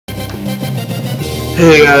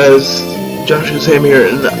Hey guys, HamFam here,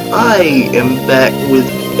 and I am back with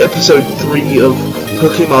episode 3 of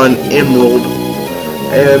Pokemon Emerald.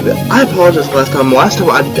 And I apologize last time. Last time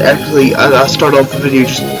I started off the video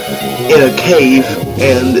just in a cave,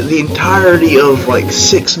 and the entirety of like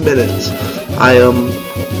 6 minutes, I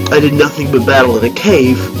did nothing but battle in a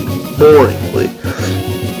cave, boringly.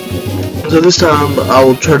 So this time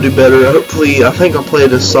I'll try to do better. Hopefully, I think I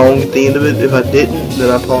played a song at the end of it. If I didn't, then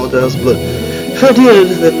I apologize. But if I did,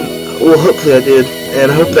 then, well, hopefully I did, and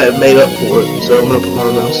I hope that made up for it. So I'm gonna put my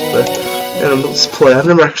mouse there, and let's play. I've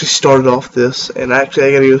never actually started off this, and actually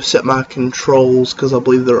I gotta go set my controls because I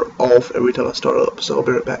believe they're off every time I start up. So I'll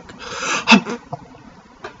be right back.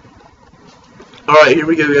 All right, here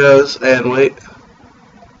we go, guys. And wait.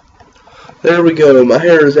 There we go. My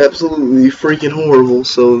hair is absolutely freaking horrible,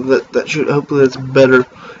 so that should, hopefully that's better.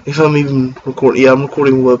 If I'm even recording, yeah, I'm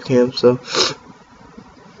recording webcam, so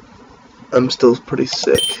I'm still pretty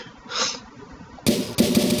sick.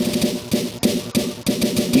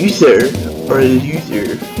 User, or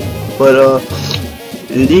user, but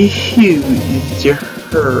the user,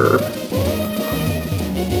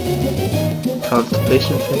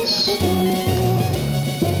 constipation face.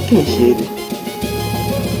 Appreciate it.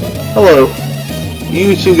 Hello,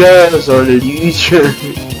 you two guys are the user.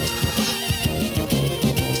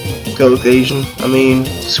 Caucasian, I mean,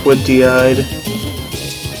 squinty-eyed.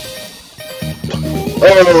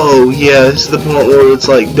 Oh, yeah, this is the point where it's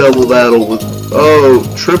like double battle with, oh,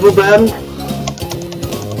 triple battle?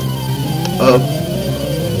 I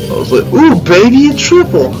was like, ooh, baby, a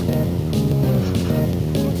triple.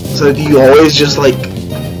 So do you always just like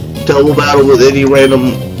double battle with any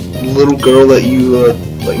random little girl that you,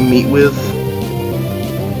 like meet with?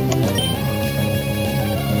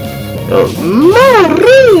 Oh,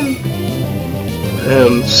 Marie!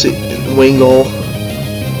 See, Wingle.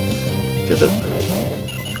 Get it?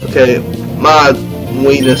 Okay, my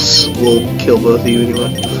weenus will kill both of you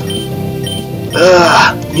anyway.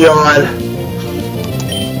 Yawn.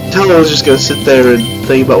 Tyler was just gonna sit there and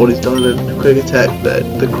think about what he's done and quick attack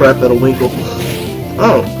the crap out of Winkle.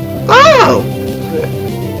 Oh. Oh!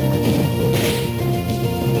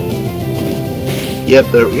 Yep,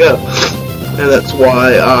 there we go. And that's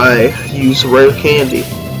why I use rare candy.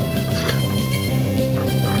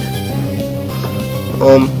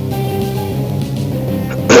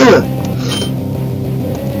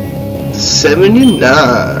 79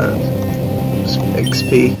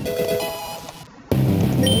 XP.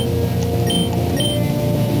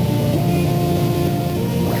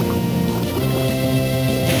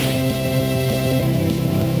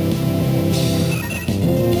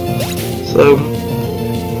 So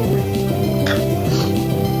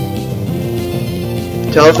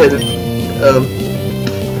teleported.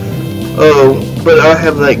 Oh, but I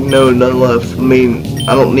have like none left. I mean,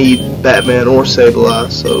 I don't need Batman or Sableye,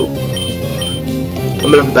 so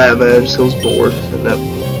I'm gonna Batman just feels bored, and that,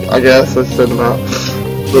 I guess let's send him out.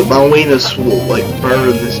 But my weenus will like burn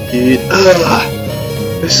this dude.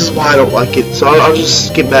 This is why I don't like it. So I'll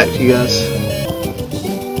just get back to you guys.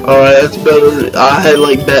 Alright, that's better. I had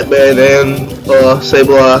like Batman and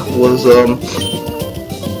Sableye was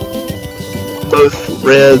both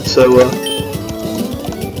red, so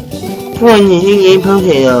one game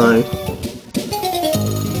Pokemon.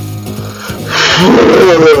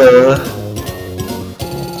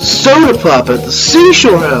 Soda Pop at the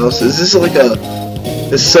Seashore House. Is this like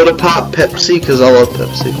is Soda Pop Pepsi? Because I love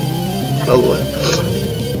Pepsi. By the way,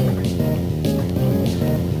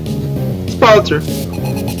 sponsor.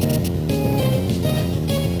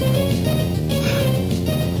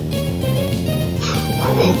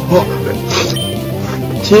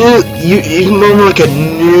 Dude, you move like a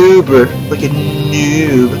noober, like a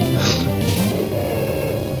noob.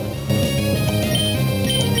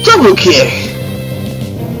 Double kick.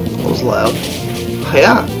 That was loud.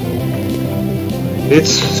 Yeah. It's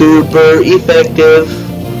super effective.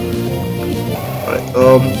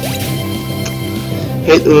 Alright,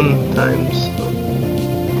 hit them times.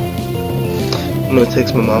 I'm gonna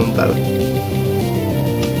text my mom about it.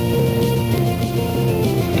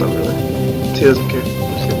 Not really. She doesn't care.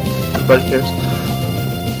 Nobody cares.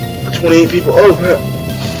 28 people. Oh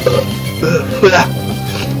crap.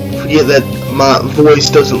 Forget that my voice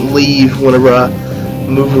doesn't leave whenever I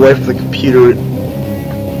move away from the computer. It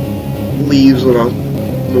leaves when I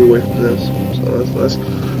move away from this. So that's nice.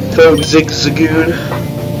 Throw Zigzagoon.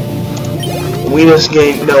 Weenus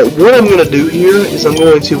game. Now what I'm gonna do here is I'm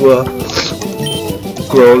going to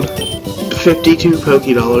grow 52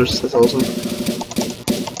 Poké$. That's awesome.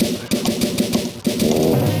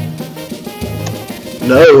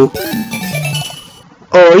 No.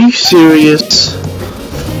 Oh, are you serious?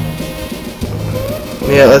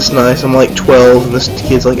 Yeah, that's nice. I'm like 12 and this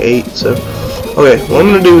kid's like 8, so. Okay, what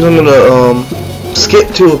I'm gonna do is I'm gonna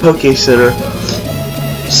skip to a Poke Center,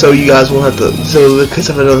 so you guys won't have to. So the kids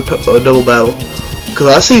have another double battle. Cause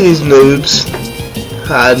I see these noobs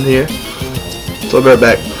hiding here. So I'll be right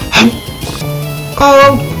back.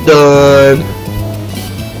 All done.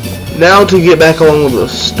 Now to get back along with the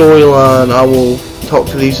storyline, I will talk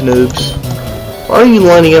to these noobs. Why are you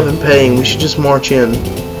lining up and paying? We should just march in.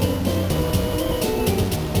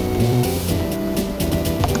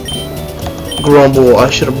 Grumble, I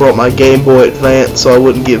should have brought my Game Boy Advance so I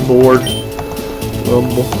wouldn't get bored.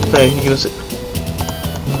 Grumble. Hey, you gonna sit?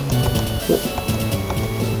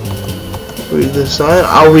 Read this sign?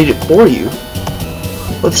 I'll read it for you.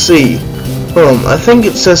 Let's see. I think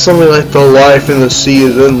it says something like the life in the sea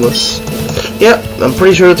is endless. Yep, I'm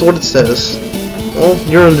pretty sure that's what it says. Well,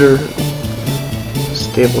 you're under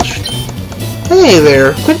established. Hey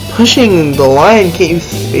there, quit pushing the line, can't you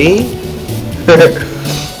see?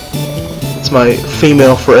 It's my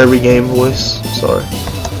female for every game voice. Sorry.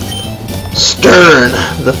 Stern,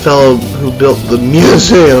 the fellow who built the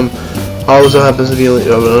museum, also happens to be an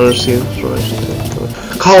undersea information.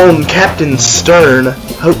 Call him Captain Stern.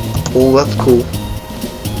 Oh, that's cool.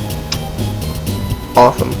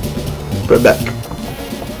 Awesome. Right back.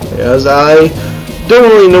 As I don't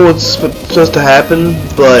really know what's supposed to happen,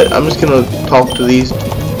 but I'm just gonna talk to these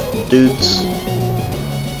dudes.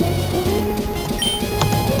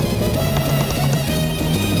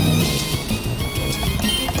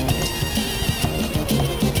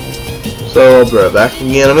 So I'll be right back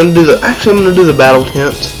again. I'm gonna do the battle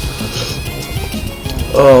tent.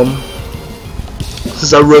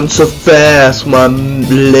 Since I run so fast with my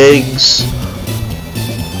legs.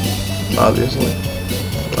 Obviously.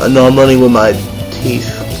 I know I'm running with my teeth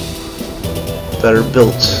that are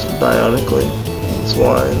built bionically. That's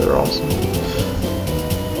why they're awesome.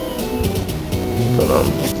 But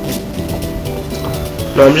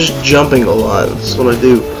no, I'm just jumping a lot. That's what I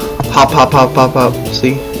do. Hop, hop, hop, hop, hop.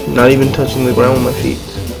 See? Not even touching the ground with my feet.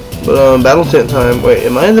 But battle tent time. Wait,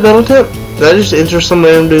 am I in the battle tent? Did I just enter some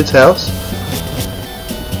random dude's house?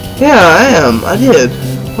 Yeah, I am. I did.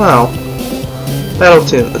 Wow. Battle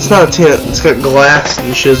tent. It's not a tent. It's got glass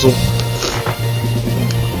and shizzle.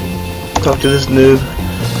 Talk to this noob.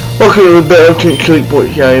 Welcome to the Battle Tent Click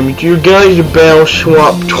Board game. You guys, the Battle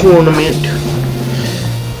Swap Tournament.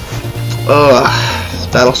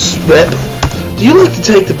 Battle Swap. Do you like to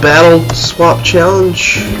take the Battle Swap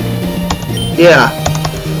Challenge? Yeah.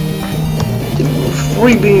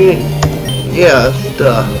 Freebie. Yeah,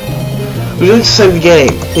 duh. We like to save the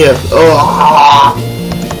game. Yeah.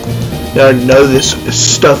 You already know this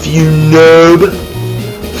stuff, you noob.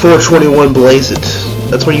 421 blaze it.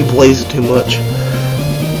 That's when you blaze it too much.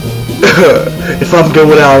 If I'm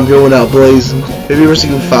going out blazing. Have you ever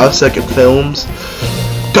seen 5-second films?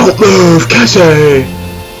 Don't move, Cassie!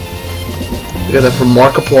 I got that from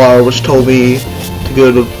Markiplier, which told me to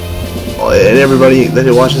go to, and everybody that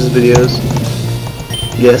watches his videos.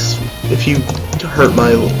 Yes, if you hurt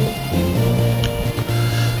my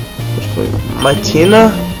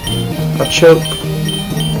Tina, my choke.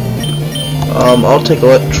 I'll take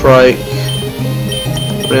electric.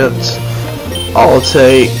 Rinse. I'll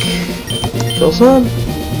take kill some?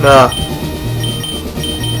 Nah.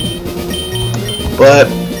 But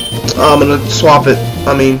I'm gonna swap it.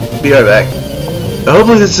 Be right back.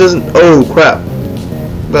 Hopefully this doesn't. Oh crap.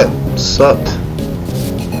 That sucked.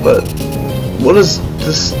 But what is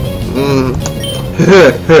this?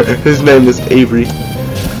 His name is Avery.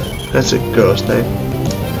 That's a gross name.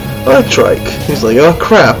 Electric. He's like, oh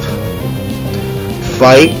crap.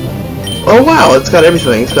 Fight. Oh wow, it's got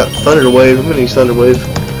everything. It's got Thunder Wave. I'm gonna use Thunder Wave.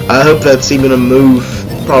 I hope that's even a move.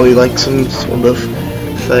 Probably like some sort of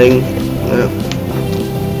thing. Yeah.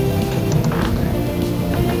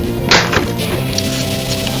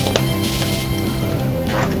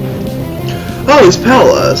 Oh, he's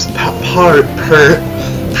paralyzed.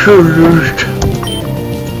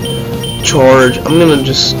 Charge. I'm gonna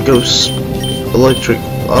just go electric.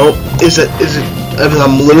 Oh, is it?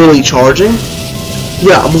 I'm literally charging.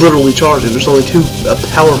 Yeah, I'm literally charging. There's only 2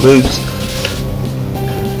 power moves.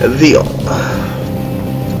 I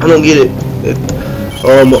don't get it.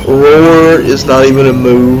 Roar is not even a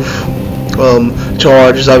move.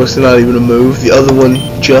 Charge is obviously not even a move. The other one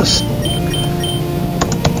just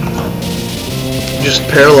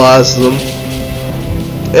paralyzes them.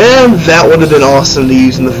 And that would have been awesome to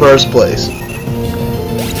use in the first place.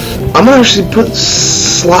 I'm gonna actually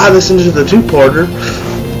slide this into the 2-parter,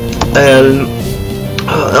 and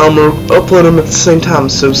I'm gonna upload them at the same time.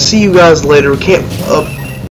 So see you guys later. Can't